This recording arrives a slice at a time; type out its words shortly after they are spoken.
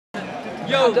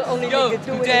Yo,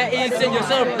 today is Send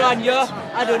Yourself Run, yo.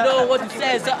 I don't know what to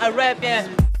say, so I rap, yeah.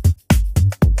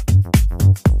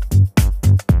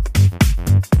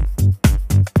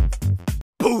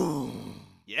 Boom!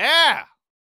 Yeah!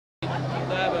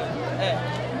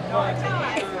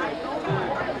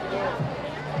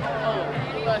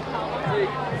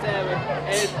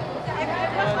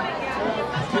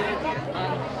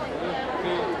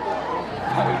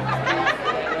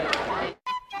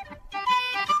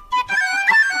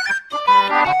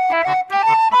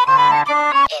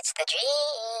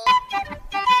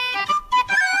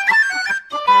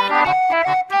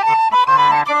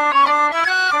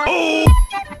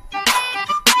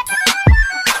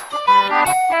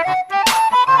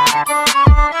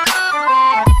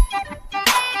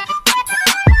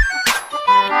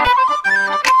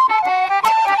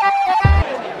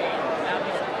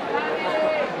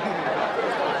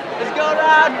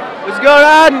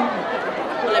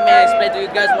 Let me explain to you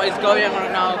guys what is going on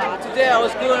right now. Today our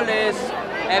school is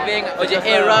having Ora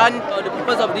Et Run. The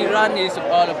purpose of the run is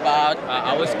all about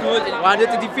our school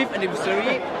 135th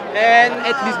anniversary. And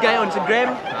at this guy on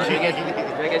Instagram. You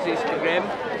guys see Instagram.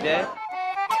 Yeah.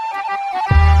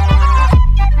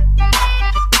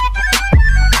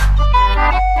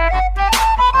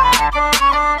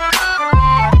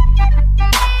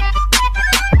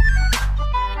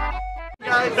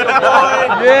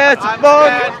 Yes, support.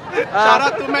 Shout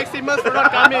out to Maximus for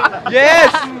not coming.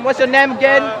 Yes. What's your name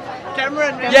again?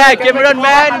 Cameron. Yeah, Cameron,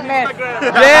 man.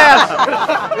 Yes.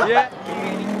 Yeah.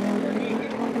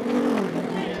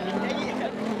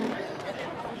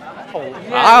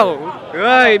 Wow.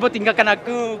 Woi, ibu tinggalkan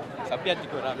aku. Sabian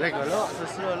tiga orang. Lo,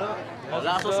 sesuai lo.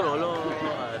 Lah, sesuai lo.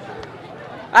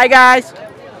 Hi guys.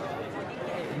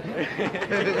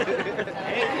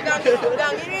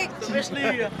 Udang ini.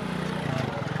 Seriously.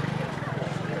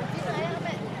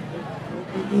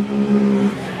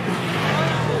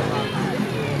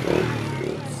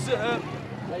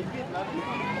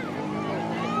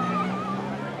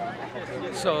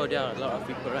 So there are a lot of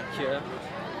people right here,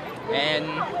 and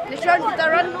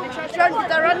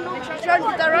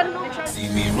see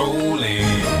me rolling,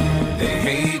 they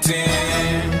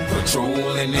hating,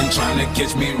 patrolling and trying to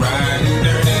catch me riding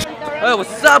dirty. oh,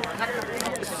 what's up?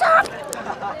 What's up?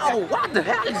 Oh, what the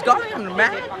hell is going on,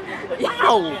 man?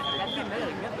 Wow!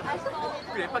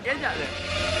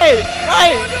 Hey,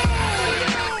 hey!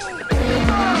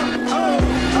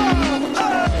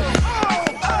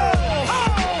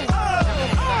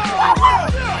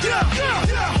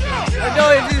 I know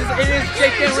it is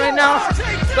shaking right now,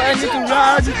 but I need to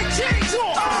run.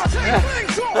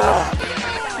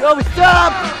 Yo, what's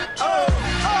up?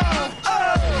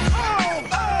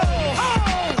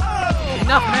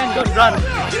 Enough, man, don't run.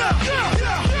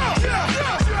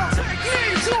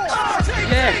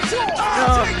 Yeah, no,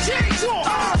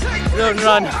 don't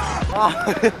run.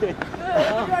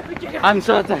 I'm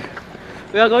so tired.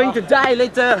 We are going to die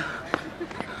later.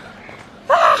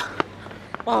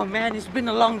 Oh man, it's been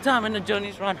a long time in the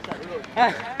journey's run.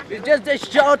 It's just a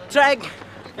short track,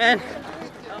 and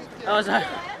I was like,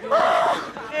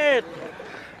 shit.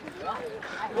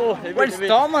 Oh, where's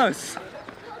Thomas?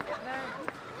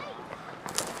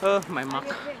 Oh, my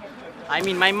Mark. I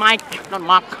mean my mic, not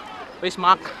Mark. Where's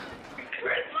Mark?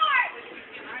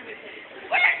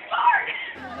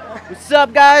 What's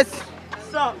up, guys?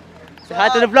 What's up? Say hi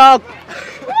to the vlog.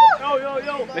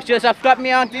 Yo. Make sure to subscribe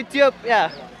me on YouTube.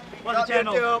 Yeah. What's the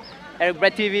channel? Eric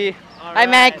Brad TV. Hi,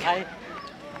 Mac.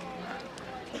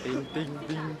 Ding, ding,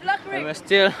 ding. I'm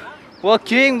still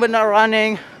walking but not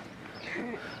running.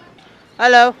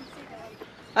 Hello.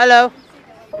 Hello.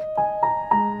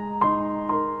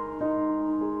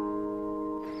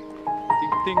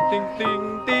 Ding, ding,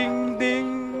 ding, ding, ding.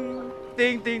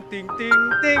 Ding, ding, ding, ding,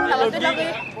 ding.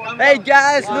 Hey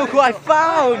guys, look who I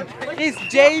found. It's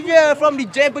Javier from the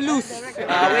Jebelus.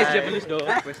 Where's Jebelus though?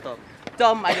 Where's Tom?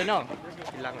 Tom, I don't know.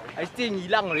 I think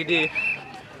hilang already.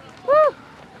 Woo.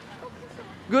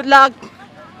 Good luck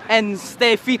and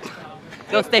stay fit.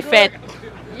 Don't stay fat.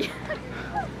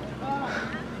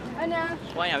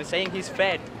 Why I'm saying he's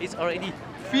fat? He's already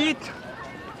fit.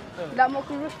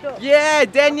 Yeah,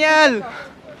 Daniel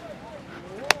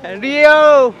and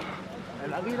Rio.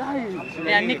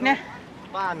 Yang Nick ni.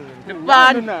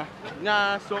 Depan.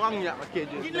 Nah, seorang yang pakai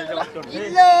je. Gila dah kau.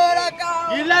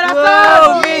 Gila dah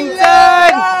kau.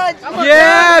 Vincent.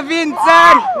 Yeah,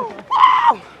 Vincent.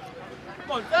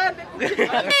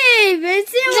 Hey,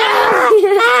 Vincent.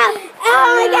 Oh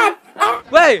my god.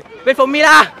 Wait, wait for me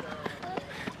lah.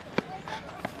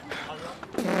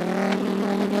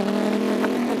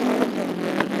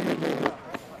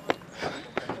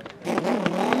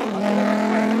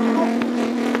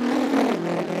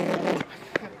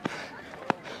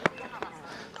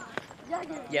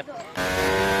 Yep.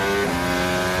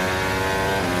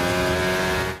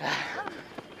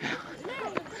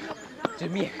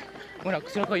 Jamie, mau nak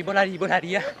suruh kau ibu lari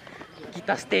ya.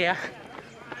 Kita stay ya.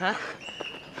 Hah?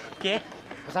 Okay.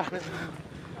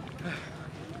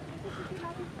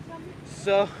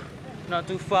 So, not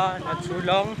too far, not too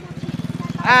long.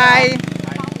 1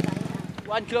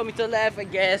 kilometer left, I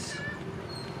guess.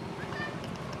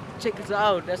 Check this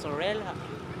out, there's a rail.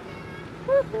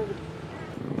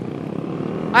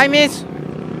 Hi, Miss.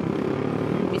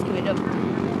 Miss Kewedam.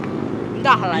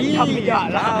 Dah lah, dah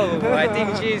lah. I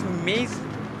think she's Miss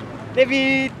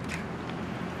David.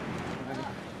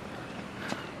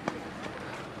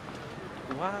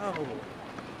 Wow.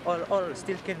 All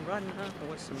still can run, huh?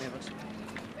 What's the matter?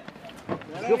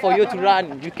 It's good for you to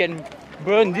run. You can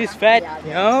burn this fat,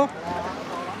 you know?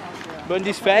 Burn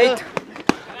this fat.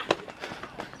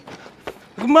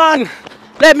 Come on!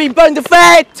 Let me burn the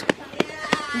fat!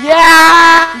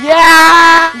 Yeah!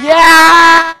 Yeah!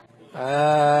 Yeah!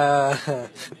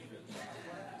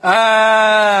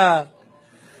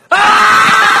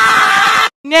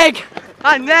 Nick!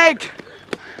 Nick!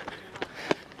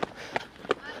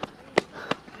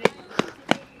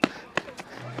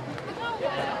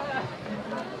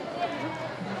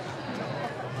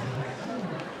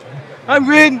 I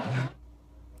win!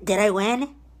 Did I win?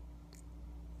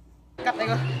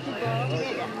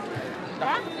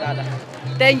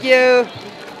 Thank you!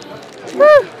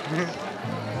 Woo!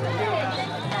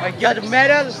 I got a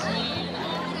medal!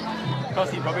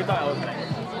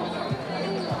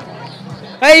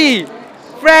 Hey!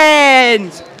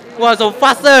 Friends! Wow, so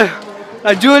faster!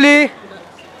 Julie!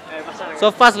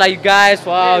 So fast like you guys,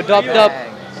 wow, dop.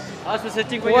 I was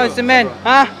searching for you. What's the man?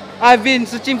 Huh? I've been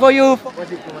searching for you.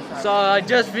 So I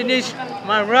just finished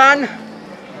my run.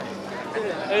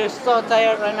 I'm so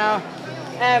tired right now.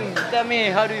 Tell me,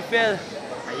 how do you feel?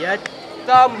 Tired.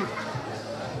 Tom.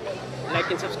 Like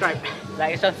and subscribe.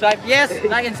 Like and subscribe. Yes,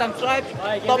 like and subscribe.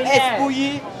 Tom S.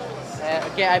 Puyi.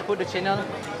 Okay, I put the channel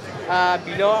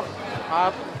below.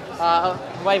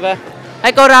 Whatever.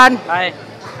 Hi, Koran. Hi.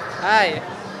 Hi.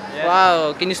 Yeah.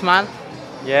 Wow, can you smile?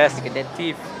 Yes. Look at that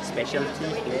teeth. Special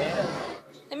teeth. Yeah.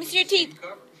 Let me see your teeth.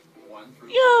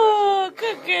 Yo,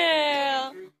 good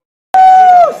girl.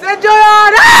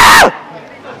 Senjoran!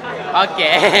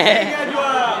 Okay.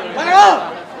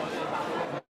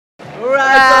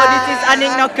 Alright, so this is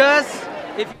Anik Knockers.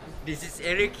 This is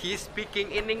Eric, he's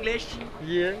speaking in English.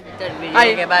 Yeah.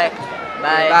 Hi. Okay, bye.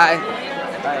 Bye. Bye.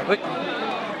 Bye.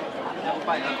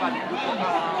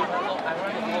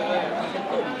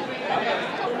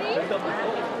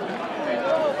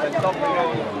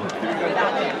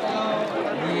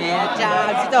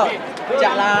 Chào situ.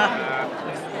 Chào lah.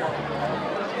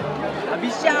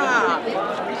 Bisa.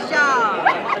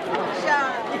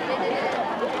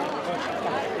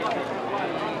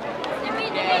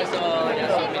 Yeah, so there's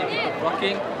so many people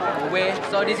walking away.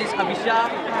 So this is Abisha,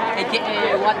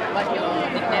 aka what your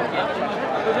nickname?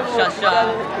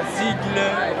 Shasha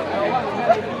Ziegler.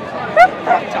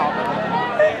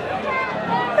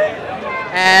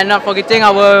 And not forgetting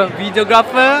our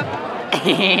videographer.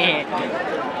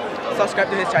 Subscribe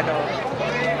to his channel.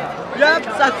 Yep,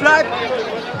 subscribe.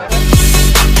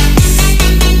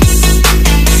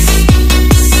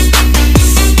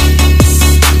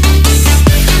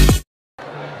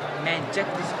 Man, check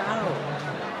this out.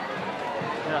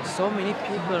 There are so many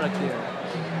people right here.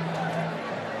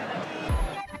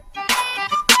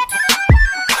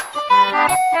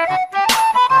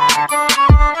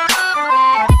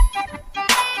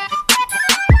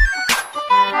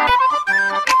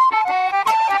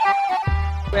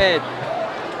 Wait,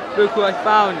 look who I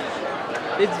found.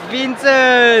 It's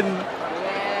Vincent.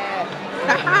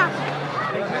 Yeah.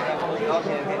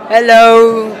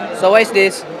 Hello. So what is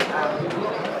this?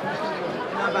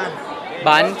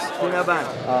 Buns. Tuna bun.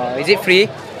 Is it free?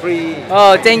 Free.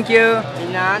 Oh, thank you.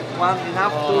 Enough. One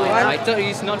enough. Two Oh, enough. I thought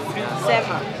it's not free.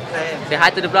 Seven. Say hi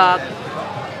to the vlog.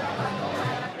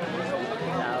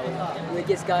 We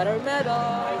just got our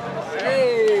medal.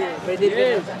 Hey. But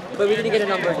we didn't get a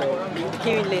number though. We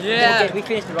came in late. Yeah. We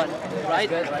finished the run. Right?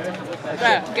 Okay.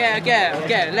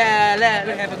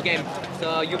 Let's have a game.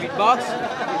 So you beatbox,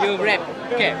 you rap.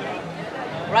 Okay.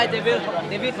 Right, David,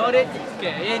 hold it.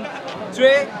 Okay, in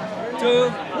 3, 2,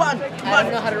 1. I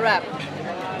don't know how to rap.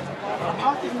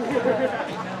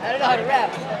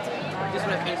 Just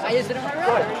rap this. I just don't know how to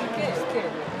rap. Okay.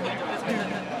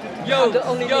 Yo, The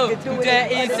only thing to do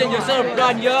today is is in yourself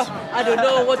run, yo. I don't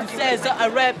know what to say, so I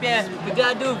rap, yeah. Today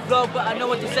I do vlog, but I know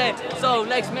what to say. So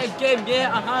let's make game,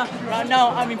 yeah, Right now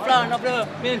I'm in front of the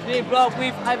main vlog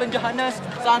with Ivan Johannes.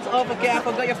 Sounds off, okay, I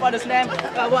forgot your father's name.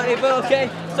 Whatever, okay.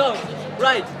 So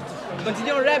Right.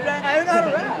 Continue rap, right? I don't know how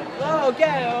to rap. Oh,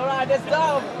 okay, alright, that's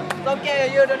dope.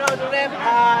 Okay, you don't know how to rap.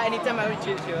 Anytime I will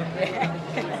choose you.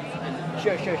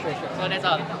 Sure. So that's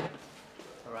all.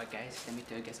 Alright, guys, let me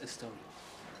tell you guys a story.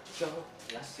 So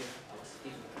last year I was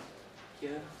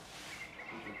here,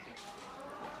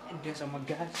 and there's my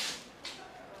guys.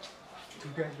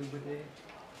 Two guys over there.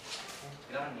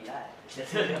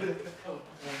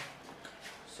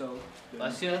 So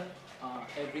last year,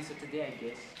 every Saturday, I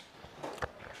guess.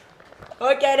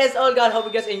 Okay, that's all, guys. Hope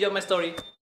you guys enjoy my story.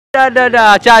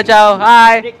 Ciao.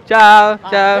 Hi. Ciao.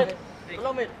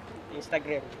 Follow me.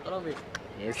 Instagram. Follow me.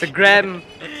 Instagram.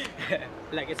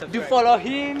 Like and subscribe. Do follow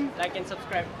him. Like and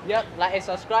subscribe. Yep, like and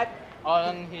subscribe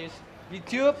on his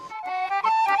YouTube.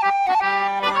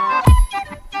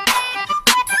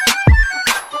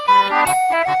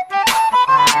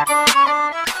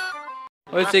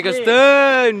 Oi,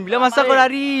 Segaston, bila masa kau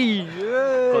lari?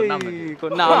 Kau 6.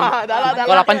 Kau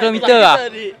 8 km ah?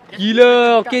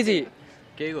 Gila, okey sih.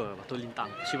 Okay ke? Batu lintang.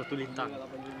 Batu lintang.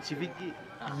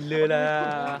 Gila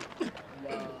lah.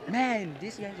 Man,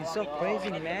 this guy is so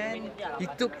crazy, man.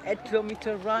 He took 8 km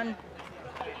run.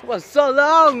 It was so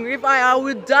long. If I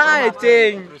would die, I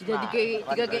think. Kita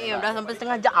 3 km dah sampai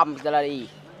setengah jam kita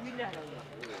lari.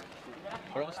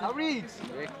 Average.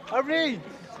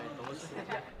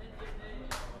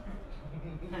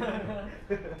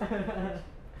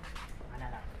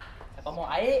 Siapa mau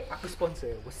air, aku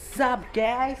sponsor. What's up,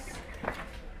 guys?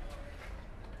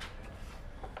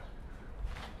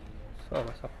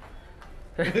 What's up?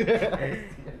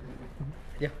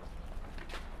 Yeah.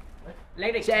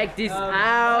 Check this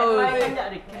out.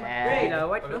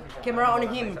 What? Camera on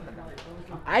him.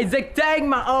 Isaac Tang,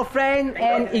 my old friend,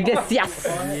 and Iglesias.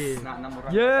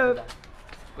 Yeah.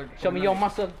 Show me your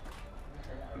muscle.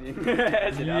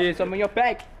 Yeah, show me your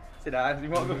back. Sudah,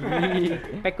 tengok aku.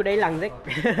 Pack ku dah hilang, Zek.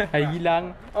 Hai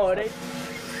hilang. Oh, dah.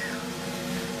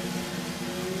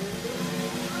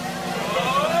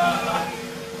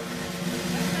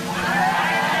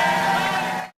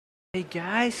 Hey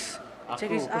guys,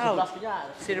 check this out.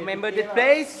 Still remember the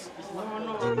place?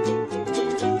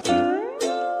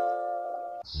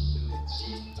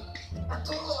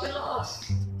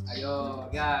 Ayo,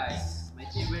 guys. My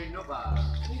team very noob ah.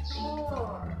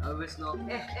 Always noob.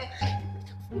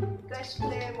 Guys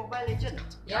play Mobile Legend?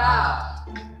 Yeah.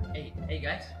 Hey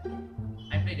guys.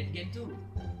 I play that game too.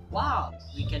 Wow.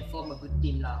 We can form a good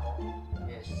team lah.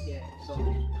 Yes. Yeah. So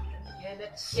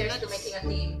here's to making a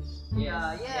team.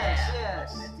 Yeah. Yes.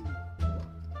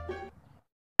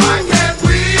 Why can't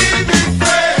we be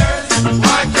friends?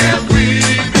 Why can't we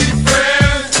be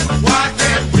friends? Why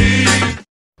can't we?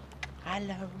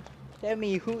 Hello. Tell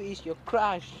me, who is your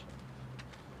crush?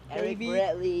 Eric Baby?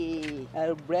 Bradley.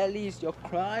 Bradley is your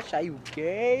crush? Are you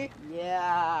gay?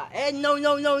 Yeah. No.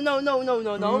 Whoa.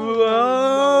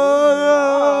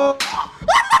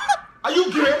 Are you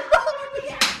gay?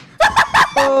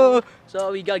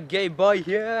 So we got gay boy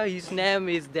here. His name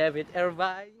is David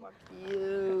Irvine.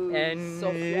 You. And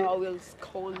Sophia will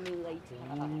call me later.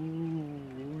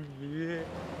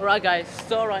 Alright guys,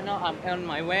 so right now I'm on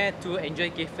my way to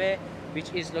Enjoy Cafe, which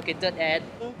is located at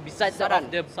beside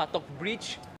the Satok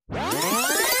Bridge.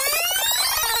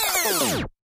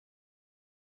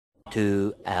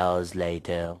 2 hours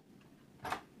later.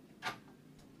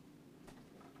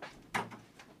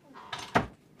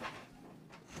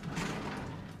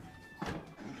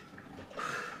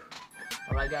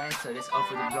 Alright guys, so that's all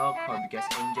for the vlog. Hope you guys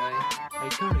enjoy. I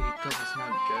can't really talk this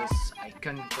now because I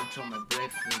can't control my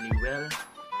breath really well.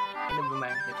 And never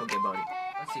mind, let's forget about it.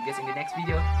 I'll see you guys in the next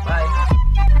video. Bye!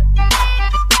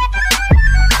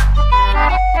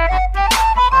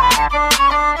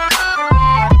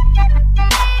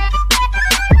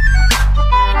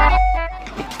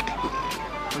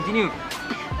 Continue.